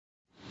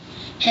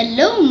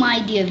Hello, my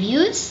dear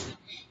viewers.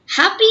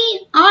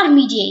 Happy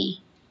Army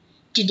Day.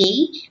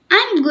 Today,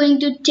 I'm going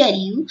to tell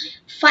you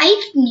 5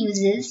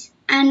 newses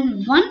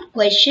and 1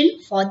 question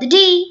for the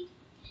day.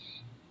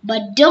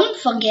 But don't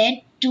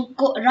forget to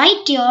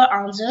write your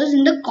answers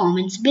in the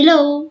comments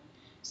below.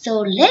 So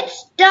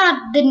let's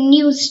start the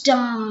news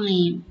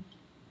time.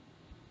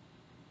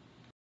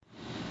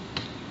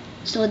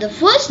 So the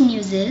first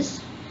news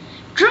is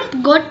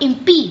Trump got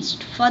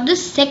impeached for the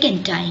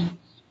second time.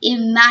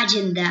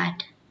 Imagine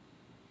that.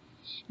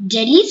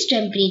 Delhi's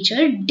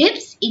temperature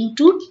dips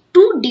into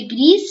 2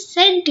 degrees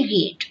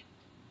centigrade.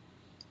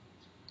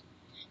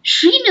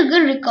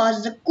 Srinagar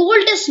records the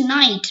coldest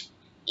night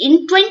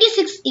in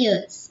 26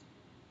 years.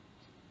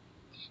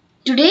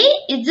 Today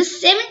is the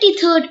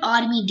 73rd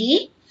Army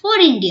Day for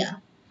India.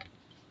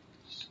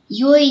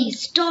 UAE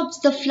stops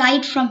the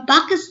flight from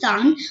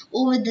Pakistan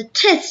over the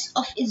threats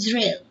of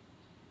Israel.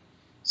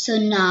 So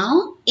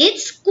now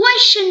it's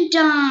question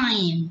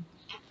time.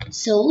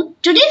 So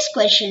today's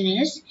question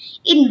is,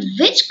 in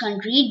which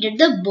country did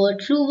the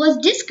bird flu was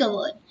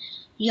discovered?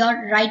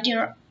 Write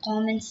your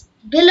comments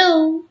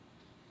below.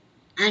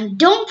 And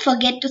don't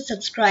forget to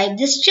subscribe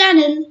this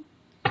channel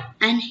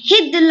and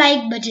hit the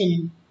like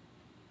button.